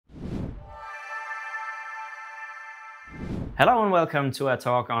Hello and welcome to our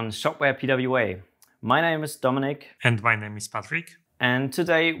talk on Shopware PWA. My name is Dominic. And my name is Patryk. And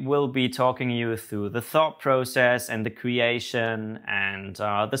today we'll be talking you through the thought process and the creation and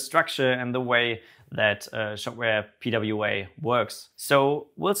the structure and the way that Shopware PWA works. So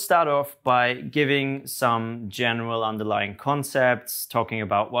we'll start off by giving some general underlying concepts, talking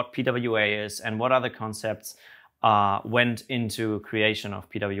about what PWA is and what other concepts went into creation of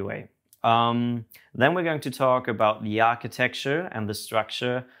PWA. Then we're going to talk about the architecture and the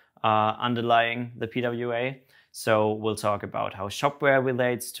structure underlying the PWA. So we'll talk about how Shopware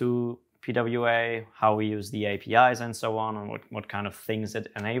relates to PWA, how we use the APIs and so on, and what kind of things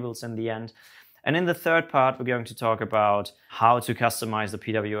it enables in the end. And in the third part, we're going to talk about how to customize the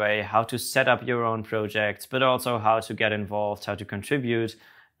PWA, how to set up your own projects, but also how to get involved, how to contribute,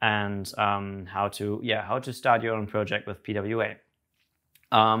 and how to start your own project with PWA.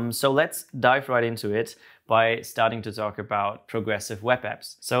 So let's dive right into it by starting to talk about progressive web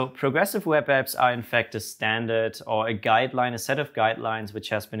apps. So progressive web apps are in fact a standard or a guideline, a set of guidelines which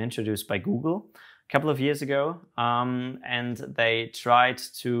has been introduced by Google a couple of years ago. And they tried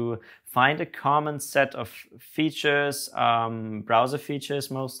to find a common set of features, browser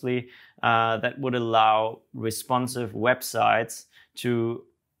features mostly, that would allow responsive websites to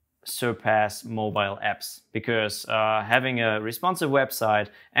surpass mobile apps, because having a responsive website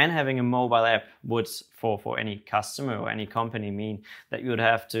and having a mobile app would, for any customer or any company, mean that you would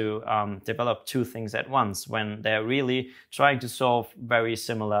have to develop two things at once when they're really trying to solve very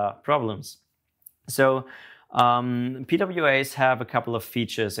similar problems. So PWAs have a couple of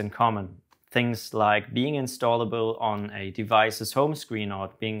features in common. Things like being installable on a device's home screen or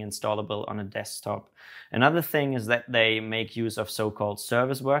being installable on a desktop. Another thing is that they make use of so-called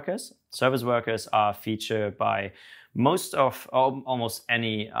service workers. Service workers are featured by almost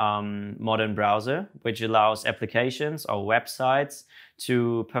any modern browser, which allows applications or websites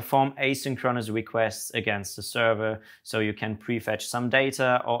to perform asynchronous requests against the server. So you can prefetch some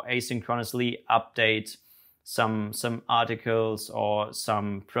data or asynchronously update some articles or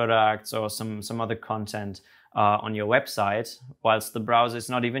some products or some other content on your website, whilst the browser is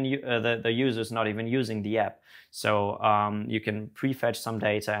not even the user is not even using the app. So you can prefetch some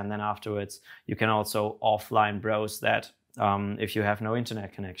data, and then afterwards you can also offline browse that if you have no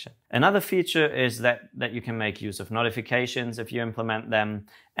internet connection. Another feature is that you can make use of notifications if you implement them,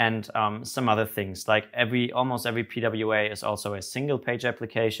 and some other things like almost every PWA is also a single page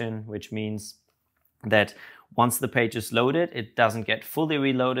application, which means that once the page is loaded, it doesn't get fully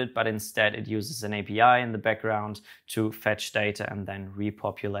reloaded, but instead it uses an API in the background to fetch data and then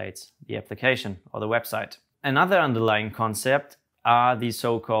repopulate the application or the website. Another underlying concept are the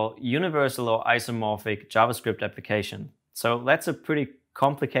so-called universal or isomorphic JavaScript application. So that's a pretty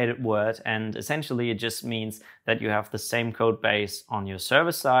complicated word, and essentially it just means that you have the same code base on your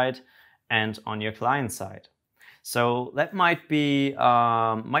server side and on your client side. So that might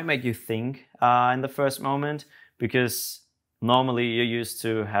make you think in the first moment, because normally you're used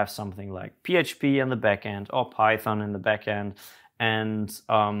to have something like PHP in the backend or Python in the backend, and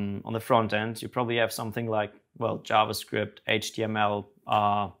on the front end you probably have something like, well, JavaScript, HTML,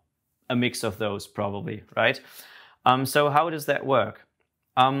 a mix of those probably, right? So how does that work?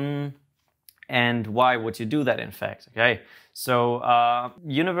 And why would you do that, in fact? Okay, so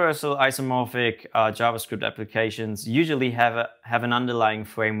universal isomorphic JavaScript applications usually have an underlying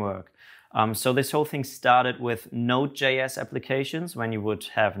framework. So this whole thing started with Node.js applications, when you would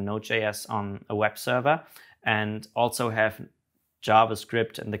have Node.js on a web server and also have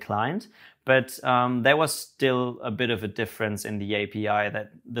JavaScript in the client. But there was still a bit of a difference in the API,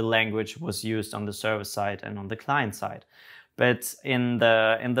 that the language was used on the server side and on the client side. But in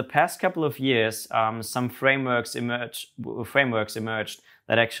the past couple of years, some frameworks emerged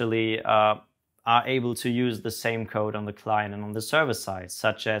that actually are able to use the same code on the client and on the server side,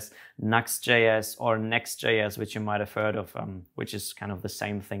 such as Nuxt.js or Next.js, which you might have heard of, which is kind of the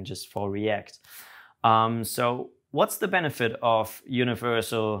same thing just for React. So what's the benefit of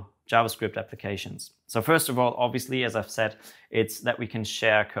universal JavaScript applications? So first of all, obviously, as I've said, it's that we can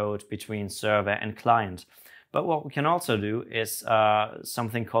share code between server and client. But what we can also do is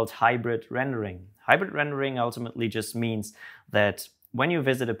something called hybrid rendering. Hybrid rendering ultimately just means that when you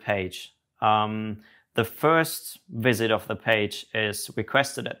visit a page, the first visit of the page is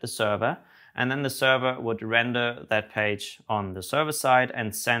requested at the server, and then the server would render that page on the server side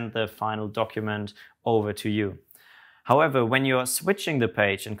and send the final document over to you. However, when you're switching the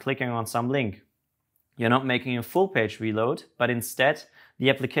page and clicking on some link, you're not making a full page reload, but instead the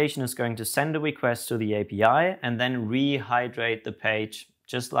application is going to send a request to the API and then rehydrate the page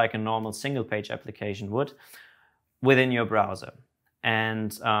just like a normal single page application would, within your browser.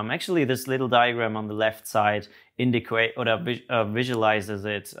 And actually, this little diagram on the left side visualizes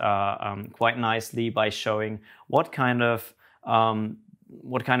it quite nicely by showing what kind of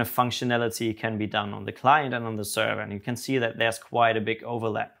functionality can be done on the client and on the server. And you can see that there's quite a big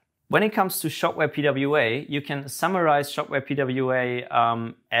overlap. When it comes to Shopware PWA, you can summarize Shopware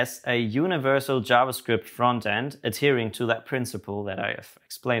PWA as a universal JavaScript frontend, adhering to that principle that I have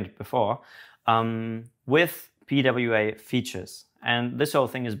explained before, with PWA features. And this whole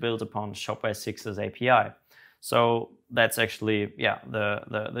thing is built upon Shopware 6's API. So that's actually,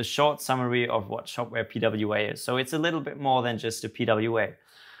 the short summary of what Shopware PWA is. So it's a little bit more than just a PWA.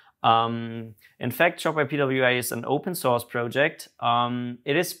 In fact, Shopware PWA is an open source project.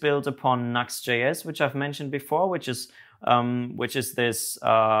 It is built upon Nuxt.js, which I've mentioned before, which is this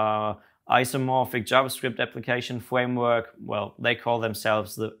isomorphic JavaScript application framework. Well, they call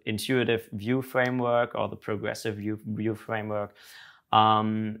themselves the intuitive view framework or the progressive view framework.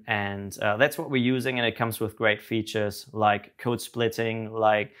 That's what we're using, and it comes with great features like code splitting,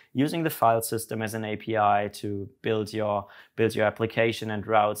 like using the file system as an API to build your application and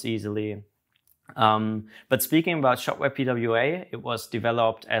routes easily. But speaking about Shopware PWA, it was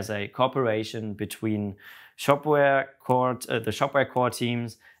developed as a cooperation between the Shopware core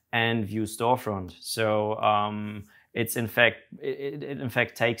teams and Vue Storefront. So it in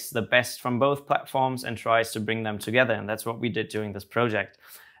fact takes the best from both platforms and tries to bring them together, and that's what we did during this project.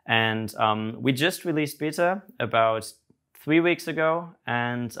 And we just released beta about 3 weeks ago,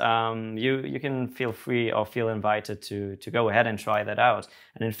 and you can feel free or feel invited to go ahead and try that out.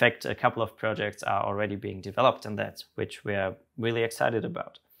 And in fact, a couple of projects are already being developed in that, which we're really excited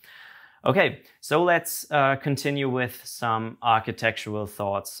about. Okay, so let's continue with some architectural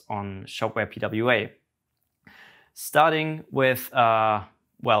thoughts on Shopware PWA. Starting with, a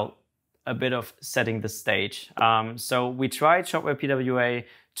bit of setting the stage. So we tried Shopware PWA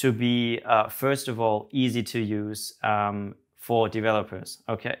to be, first of all, easy to use for developers.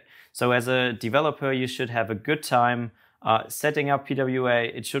 Okay, so as a developer, you should have a good time setting up PWA.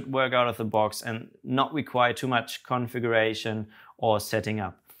 It should work out of the box and not require too much configuration or setting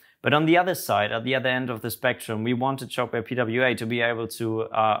up. But on the other side, at the other end of the spectrum, we wanted Shopware PWA to be able to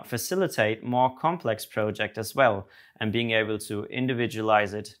facilitate more complex projects as well, and being able to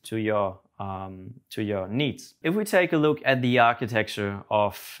individualize it to your needs. If we take a look at the architecture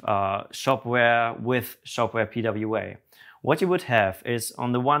of Shopware with Shopware PWA, what you would have is,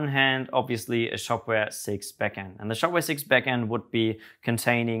 on the one hand, obviously a Shopware 6 backend. And the Shopware 6 backend would be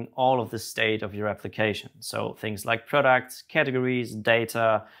containing all of the state of your application. So things like products, categories,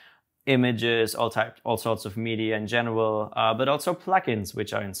 data, images, all sorts of media in general, but also plugins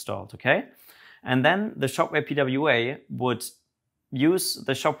which are installed, okay? And then the Shopware PWA would use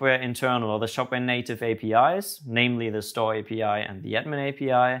the Shopware internal or the Shopware native APIs, namely the Store API and the Admin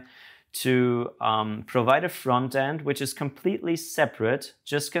API, to provide a front end which is completely separate,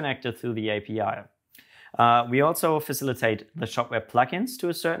 just connected through the API. We also facilitate the Shopware plugins to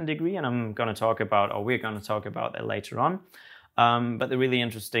a certain degree, and we're going to talk about that later on. But the really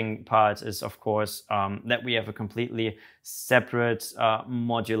interesting part is, of course, that we have a completely separate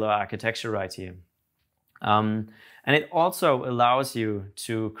modular architecture right here. And it also allows you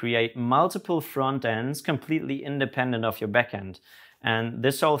to create multiple front ends completely independent of your backend. And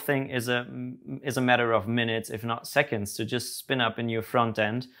this whole thing is a matter of minutes, if not seconds, to just spin up a new front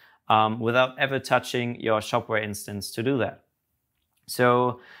end without ever touching your Shopware instance to do that.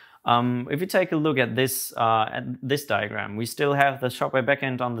 So if you take a look at this diagram, we still have the Shopware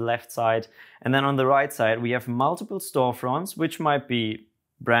backend on the left side, and then on the right side we have multiple storefronts, which might be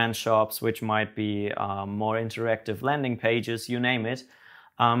brand shops, which might be more interactive landing pages, you name it.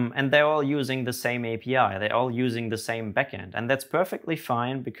 And they're all using the same API. They're all using the same backend. And that's perfectly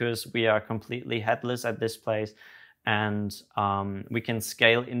fine because we are completely headless at this place, and we can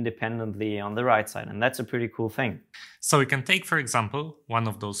scale independently on the right side. And that's a pretty cool thing. So we can take, for example, one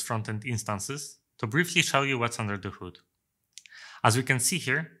of those front-end instances to briefly show you what's under the hood. As we can see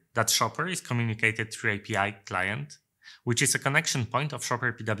here, that Shopware is communicated through API client, which is a connection point of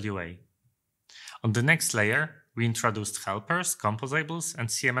Shopware PWA. On the next layer, we introduced helpers, composables, and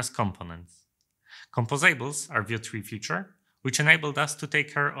CMS components. Composables are Vue 3 feature, which enabled us to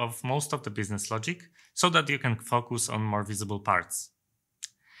take care of most of the business logic so that you can focus on more visible parts.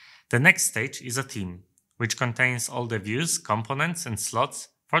 The next stage is a theme, which contains all the views, components, and slots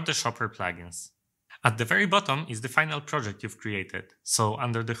for the Shopware plugins. At the very bottom is the final project you've created. So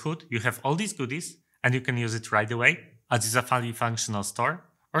under the hood, you have all these goodies, and you can use it right away, as it's a fully functional store,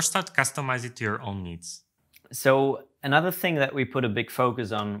 or start customizing it to your own needs. So Another thing that we put a big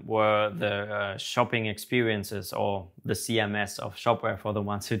focus on were the shopping experiences, or the CMS of Shopware for the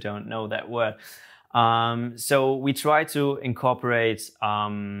ones who don't know that word. So we try to incorporate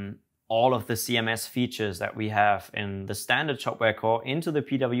all of the CMS features that we have in the standard Shopware core into the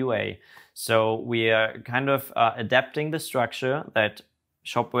PWA. So we are kind of adapting the structure that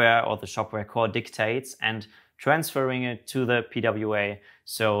Shopware or the Shopware core dictates and transferring it to the PWA.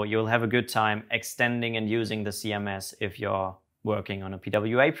 So you'll have a good time extending and using the CMS if you're working on a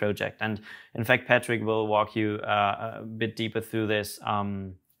PWA project. And in fact, Patryk will walk you a bit deeper through this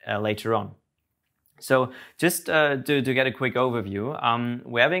later on. So just to get a quick overview,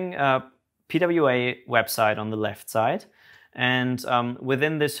 we're having a PWA website on the left side. And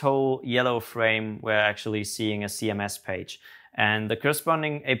within this whole yellow frame, we're actually seeing a CMS page. And the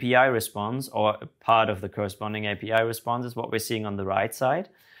corresponding API response, or a part of the corresponding API response, is what we're seeing on the right side.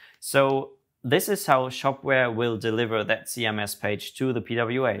 So this is how Shopware will deliver that CMS page to the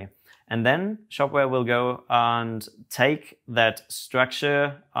PWA. And then Shopware will go and take that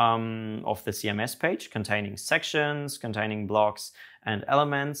structure of the CMS page containing sections, containing blocks and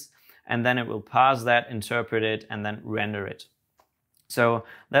elements, and then it will parse that, interpret it, and then render it. So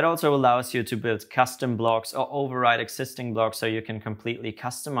that also allows you to build custom blocks or override existing blocks, so you can completely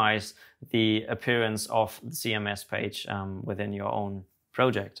customize the appearance of the CMS page within your own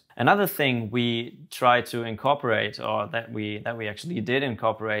project. Another thing we try to incorporate, or that we actually did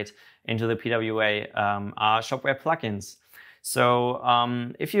incorporate into the PWA, are Shopware plugins. So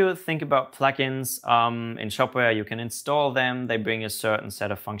if you think about plugins in Shopware, you can install them. They bring a certain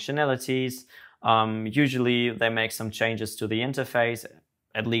set of functionalities. Usually they make some changes to the interface,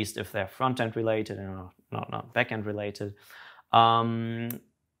 at least if they're front-end related and not back-end related.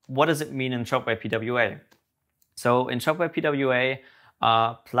 What does it mean in Shopware PWA? So in Shopware PWA,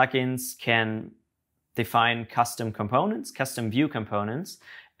 plugins can define custom components, custom view components,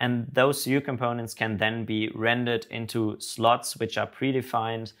 and those view components can then be rendered into slots which are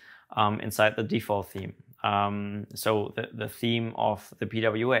predefined inside the default theme. So the theme of the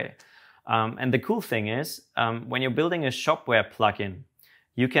PWA. And the cool thing is, when you're building a Shopware plugin,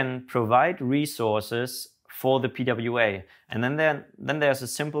 you can provide resources for the PWA. And then there's a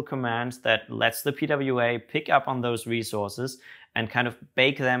simple command that lets the PWA pick up on those resources and kind of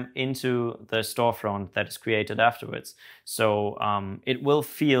bake them into the storefront that is created afterwards. So it will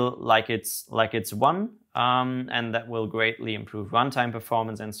feel like it's one, and that will greatly improve runtime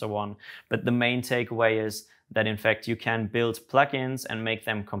performance and so on. But the main takeaway is that in fact you can build plugins and make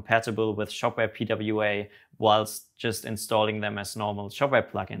them compatible with Shopware PWA whilst just installing them as normal Shopware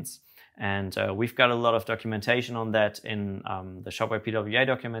plugins. And we've got a lot of documentation on that in the Shopware PWA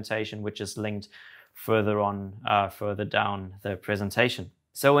documentation, which is linked further down the presentation.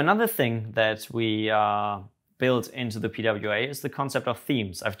 So another thing that we built into the PWA is the concept of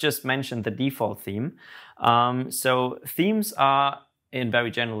themes. I've just mentioned the default theme. So themes are, in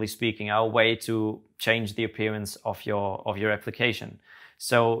very generally speaking, a way to change the appearance of your application.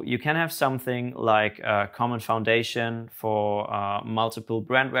 So you can have something like a common foundation for multiple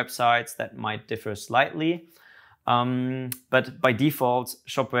brand websites that might differ slightly. But by default,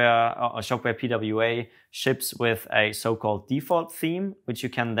 Shopware PWA ships with a so-called default theme, which you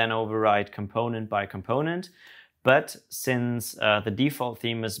can then override component by component. But since the default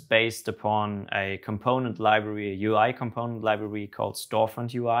theme is based upon a component library, a UI component library called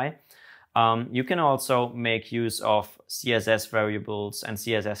Storefront UI, you can also make use of CSS variables and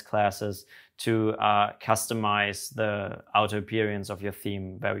CSS classes to customize the outer appearance of your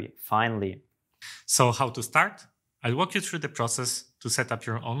theme very finely. So how to start? I'll walk you through the process to set up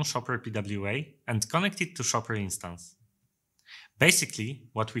your own Shopware PWA and connect it to Shopware instance. Basically,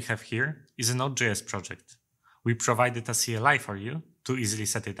 what we have here is a Node.js project. We provided a CLI for you to easily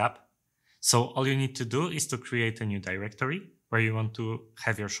set it up. So all you need to do is to create a new directory where you want to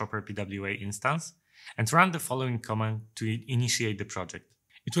have your Shopware PWA instance and run the following command to initiate the project.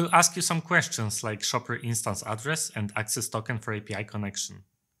 It will ask you some questions like Shopware instance address and access token for API connection.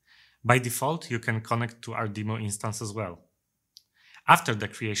 By default, you can connect to our demo instance as well. After the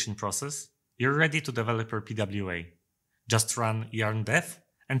creation process, you're ready to develop your PWA. Just run yarn dev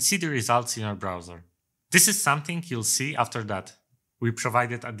and see the results in your browser. This is something you'll see after that. We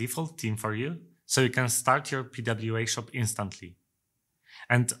provided a default theme for you, so you can start your PWA shop instantly.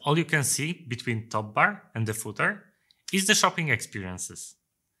 And all you can see between top bar and the footer is the shopping experiences.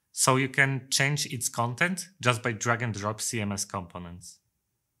 So you can change its content just by drag and drop CMS components.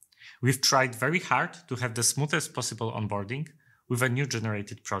 We've tried very hard to have the smoothest possible onboarding with a new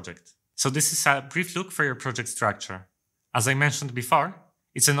generated project. So this is a brief look for your project structure. As I mentioned before,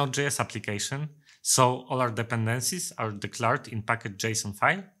 it's a Node.js application, So all our dependencies are declared in package.json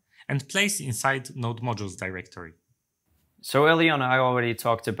file and placed inside node modules directory. So early on, I already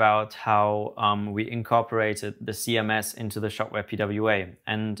talked about how we incorporated the CMS into the Shopware PWA.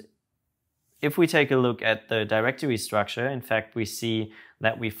 And if we take a look at the directory structure, in fact, we see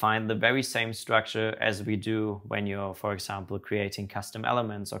that we find the very same structure as we do when you're, for example, creating custom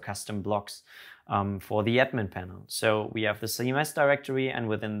elements or custom blocks for the admin panel. So we have the CMS directory, and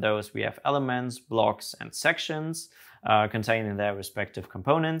within those we have elements, blocks, and sections containing their respective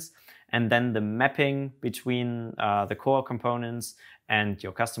components. And then the mapping between the core components and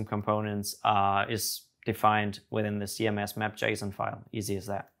your custom components is defined within the CMS map.json file. Easy as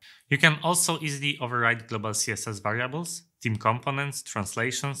that. You can also easily override global CSS variables, theme components,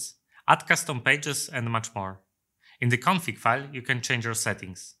 translations, add custom pages, and much more. In the config file, you can change your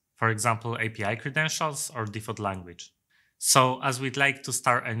settings, for example, API credentials or default language. So as we'd like to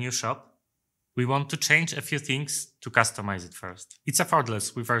start a new shop, we want to change a few things to customize it first. It's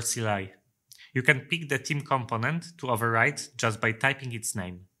effortless with our CLI. You can pick the theme component to override just by typing its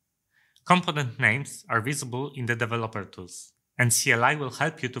name. Component names are visible in the developer tools, and CLI will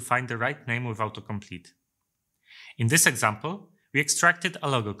help you to find the right name with autocomplete. In this example, we extracted a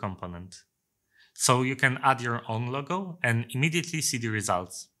logo component. So you can add your own logo and immediately see the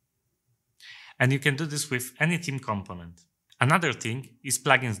results. And you can do this with any theme component. Another thing is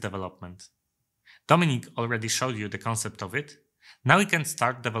plugins development. Dominic already showed you the concept of it. Now we can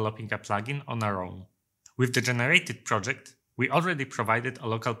start developing a plugin on our own. With the generated project, we already provided a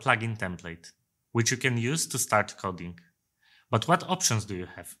local plugin template, which you can use to start coding. But what options do you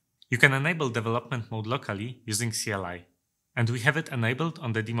have? You can enable development mode locally using CLI, and we have it enabled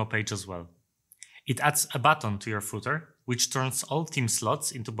on the demo page as well. It adds a button to your footer, which turns all theme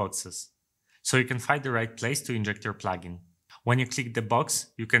slots into boxes, so you can find the right place to inject your plugin. When you click the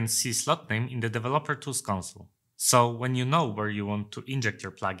box, you can see slot name in the developer tools console. So when you know where you want to inject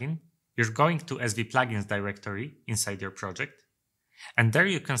your plugin, you're going to SV plugins directory inside your project, and there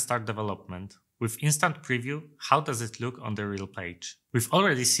you can start development with instant preview. How does it look on the real page? We've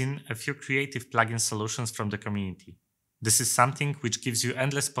already seen a few creative plugin solutions from the community. This is something which gives you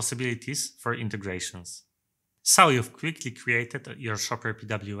endless possibilities for integrations. So you've quickly created your Shopware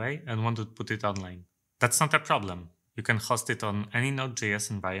PWA and want to put it online. That's not a problem. You can host it on any Node.js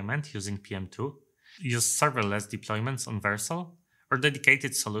environment using PM2, use serverless deployments on Vercel, or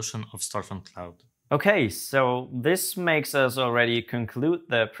dedicated solution of Storefront Cloud. Okay, so this makes us already conclude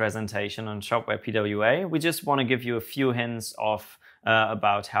the presentation on Shopware PWA. We just want to give you a few hints of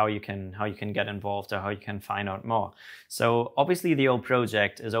about how you can get involved or how you can find out more. So obviously the whole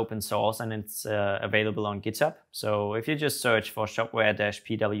project is open source and it's available on GitHub. So if you just search for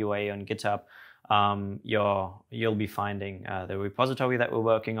Shopware-PWA on GitHub, you'll be finding the repository that we're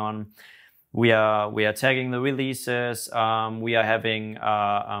working on. We are tagging the releases. We are having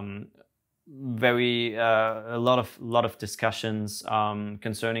a lot of discussions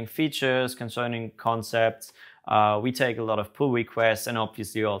concerning features, concerning concepts. We take a lot of pull requests and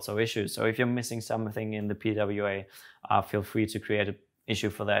obviously also issues. So if you're missing something in the PWA, feel free to create an issue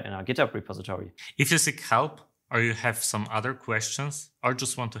for that in our GitHub repository. If you seek help or you have some other questions or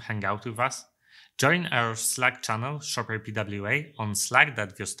just want to hang out with us, join our Slack channel, Shopware PWA, on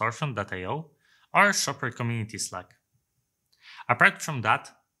slack.viewstorefront.io or Shopware Community Slack. Apart from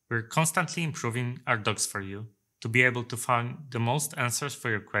that, we're constantly improving our docs for you to be able to find the most answers for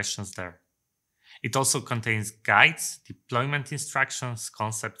your questions there. It also contains guides, deployment instructions,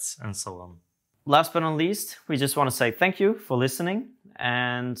 concepts, and so on. Last but not least, we just want to say thank you for listening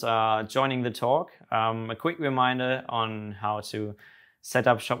and joining the talk. A quick reminder on how to set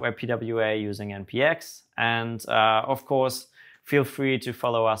up Shopware PWA using NPX. And of course, feel free to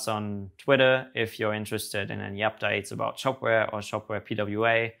follow us on Twitter if you're interested in any updates about Shopware or Shopware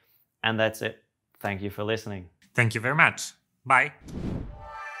PWA. And that's it. Thank you for listening. Thank you very much. Bye.